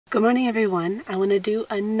Good morning everyone. I want to do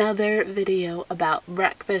another video about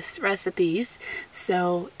breakfast recipes,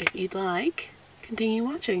 so if you'd like, continue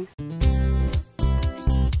watching.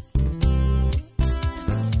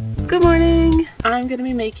 Good morning! I'm going to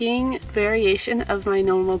be making variation of my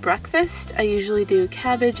normal breakfast. I usually do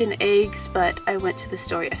cabbage and eggs, but I went to the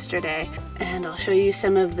store yesterday and I'll show you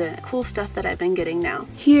some of the cool stuff that I've been getting now.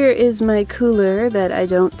 Here is my cooler that I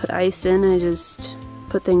don't put ice in, I just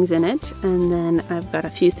put things in it, and then I've got a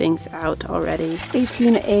few things out already.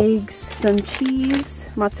 18 eggs, some cheese,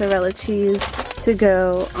 mozzarella cheese to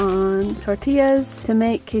go on tortillas to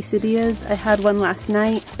make quesadillas. I had one last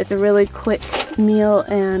night. It's a really quick meal,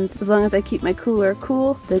 and as long as I keep my cooler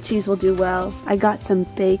cool, the cheese will do well. I got some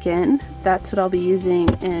bacon. That's what I'll be using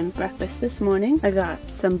in breakfast this morning. I got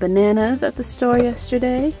some bananas at the store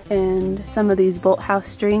yesterday and some of these Bolt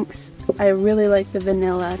House drinks. I really like the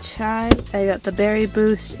vanilla chai. I got the berry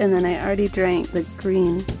boost, and then I already drank the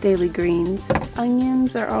green daily greens.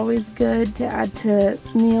 Onions are always good to add to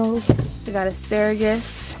meals. I got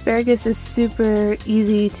asparagus. Asparagus is super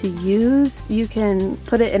easy to use. You can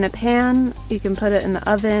put it in a pan, you can put it in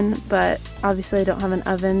the oven, but obviously I don't have an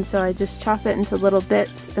oven, so I just chop it into little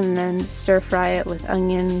bits and then stir fry it with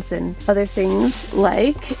onions and other things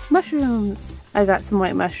like mushrooms. I got some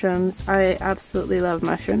white mushrooms. I absolutely love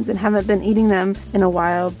mushrooms and haven't been eating them in a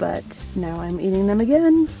while, but now I'm eating them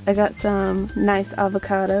again. I got some nice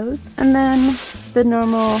avocados, and then the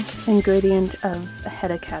normal ingredient of a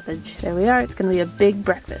head of cabbage. There we are. It's gonna be a big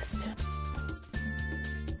breakfast.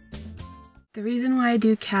 The reason why I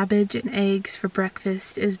do cabbage and eggs for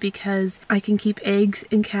breakfast is because I can keep eggs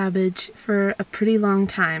and cabbage for a pretty long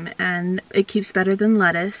time, and it keeps better than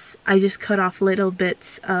lettuce. I just cut off little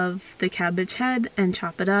bits of the cabbage head and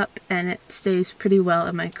chop it up, and it stays pretty well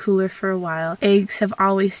in my cooler for a while. Eggs have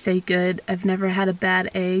always stayed good. I've never had a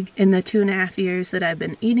bad egg in the 2.5 years that I've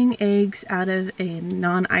been eating eggs out of a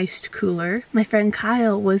non-iced cooler. My friend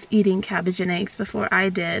Kyle was eating cabbage and eggs before I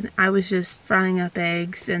did. I was just frying up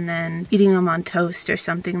eggs and then eating them on toast or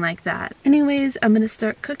something like that. Anyways, I'm gonna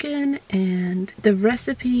start cooking, and the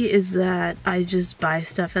recipe is that I just buy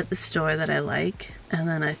stuff at the store that I like and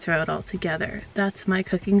then I throw it all together. That's my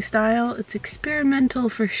cooking style. It's experimental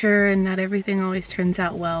for sure, and not everything always turns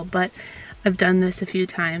out well, but I've done this a few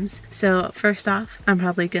times. So first off, I'm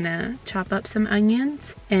probably gonna chop up some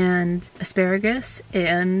onions and asparagus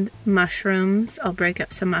and mushrooms. I'll break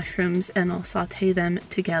up some mushrooms and I'll saute them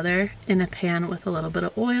together in a pan with a little bit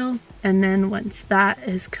of oil. And then once that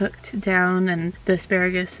is cooked down and the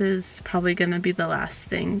asparagus is probably gonna be the last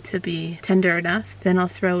thing to be tender enough, then I'll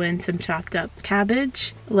throw in some chopped up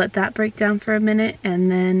cabbage, let that break down for a minute,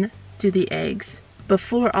 and then do the eggs.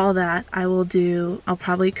 Before all that, I'll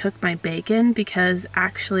probably cook my bacon, because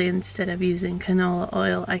actually instead of using canola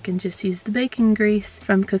oil, I can just use the bacon grease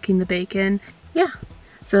from cooking the bacon. Yeah,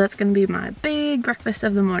 so that's gonna be my big breakfast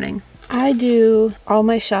of the morning. I do all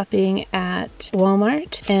my shopping at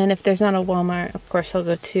Walmart, and if there's not a Walmart, of course I'll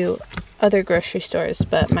go to other grocery stores,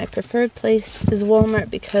 but my preferred place is Walmart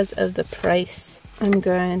because of the price. I'm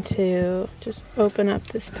going to just open up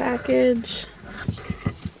this package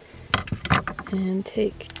and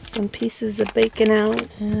take some pieces of bacon out,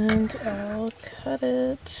 and I'll cut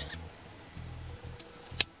it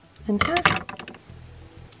in half.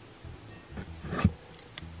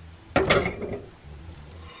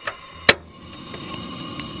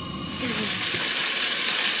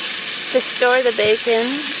 To store the bacon,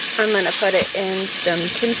 I'm going to put it in some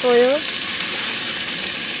tin foil.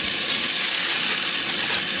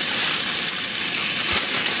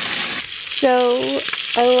 So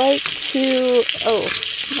I like to,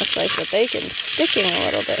 looks like the bacon's sticking a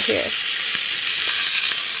little bit here.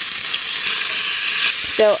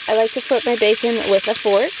 So I like to flip my bacon with a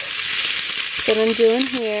fork. That's what I'm doing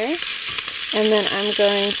here. And then I'm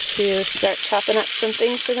going to start chopping up some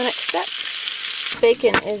things for the next step.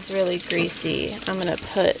 Bacon is really greasy. I'm going to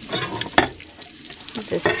put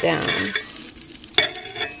this down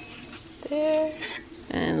there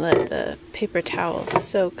and let the paper towel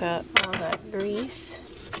soak up all that grease.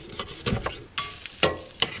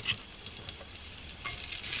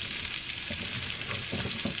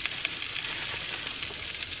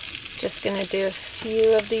 Just gonna do a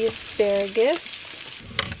few of the asparagus.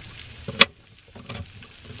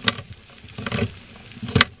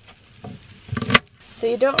 So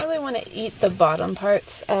you don't really want to eat the bottom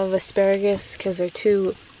parts of asparagus because they're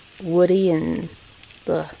too woody and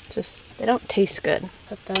they don't taste good.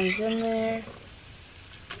 Put those in there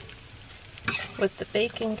with the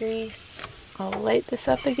bacon grease. I'll light this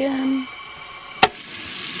up again.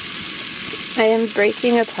 I am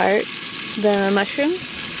breaking apart the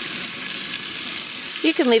mushrooms.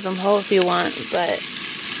 You can leave them whole if you want, but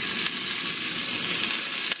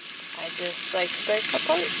I just like to break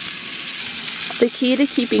apart. The key to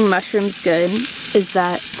keeping mushrooms good is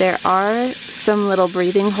that there are some little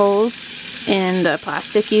breathing holes in the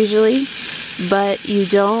plastic usually, but you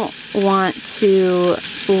don't want to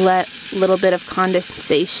let a little bit of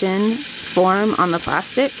condensation form on the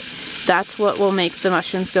plastic. That's what will make the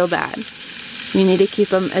mushrooms go bad. You need to keep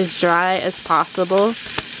them as dry as possible.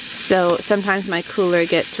 So sometimes my cooler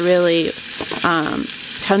gets really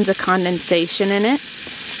tons of condensation in it,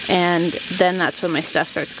 and then that's when my stuff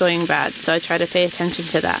starts going bad. So I try to pay attention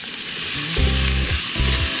to that.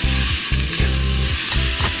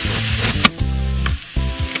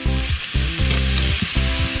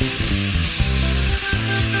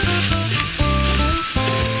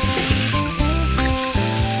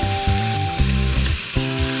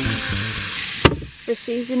 For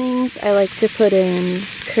seasonings, I like to put in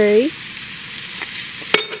curry,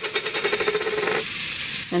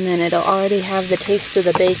 and then it'll already have the taste of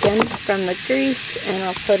the bacon from the grease, and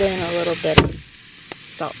I'll put in a little bit of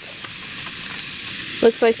salt.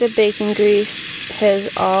 Looks like the bacon grease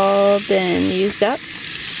has all been used up,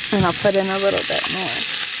 and I'll put in a little bit more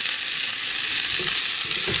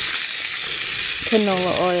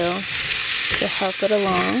canola oil to help it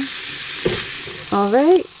along.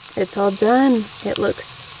 Alright, it's all done. It looks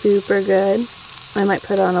super good. I might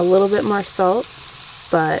put on a little bit more salt,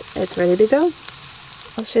 but it's ready to go.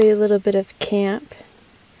 I'll show you a little bit of camp.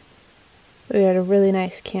 We had a really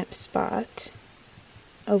nice camp spot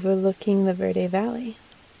overlooking the Verde Valley.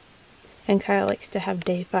 And Kyle likes to have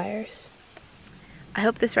day fires. I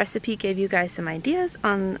hope this recipe gave you guys some ideas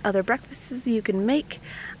on other breakfasts you can make.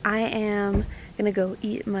 I am gonna go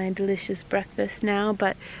eat my delicious breakfast now,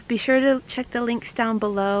 but be sure to check the links down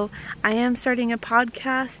below. I am starting a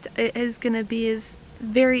podcast. It is gonna be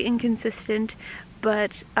very inconsistent,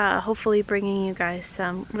 but hopefully bringing you guys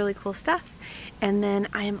some really cool stuff. And then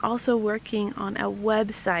I am also working on a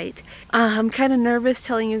website. I'm kind of nervous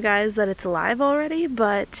telling you guys that it's live already,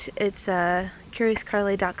 but it's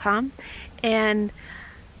curiouskarli.com, and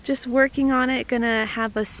just working on it. Gonna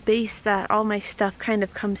have a space that all my stuff kind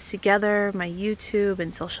of comes together, my YouTube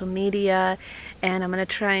and social media, and I'm gonna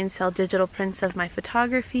try and sell digital prints of my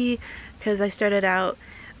photography, because I started out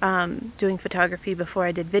doing photography before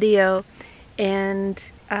I did video,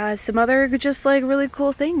 and some other just like really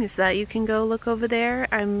cool things that you can go look over there.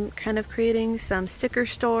 I'm kind of creating some sticker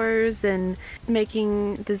stores and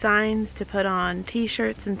making designs to put on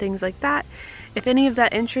t-shirts and things like that. If any of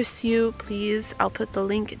that interests you, please, I'll put the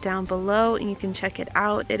link down below and you can check it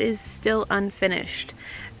out. It is still unfinished.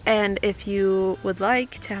 And if you would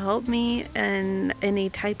like to help me in any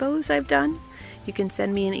typos I've done, you can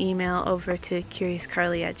send me an email over to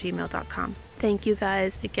curiouskarli@gmail.com. Thank you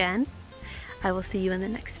guys again. I will see you in the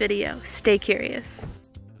next video. Stay curious.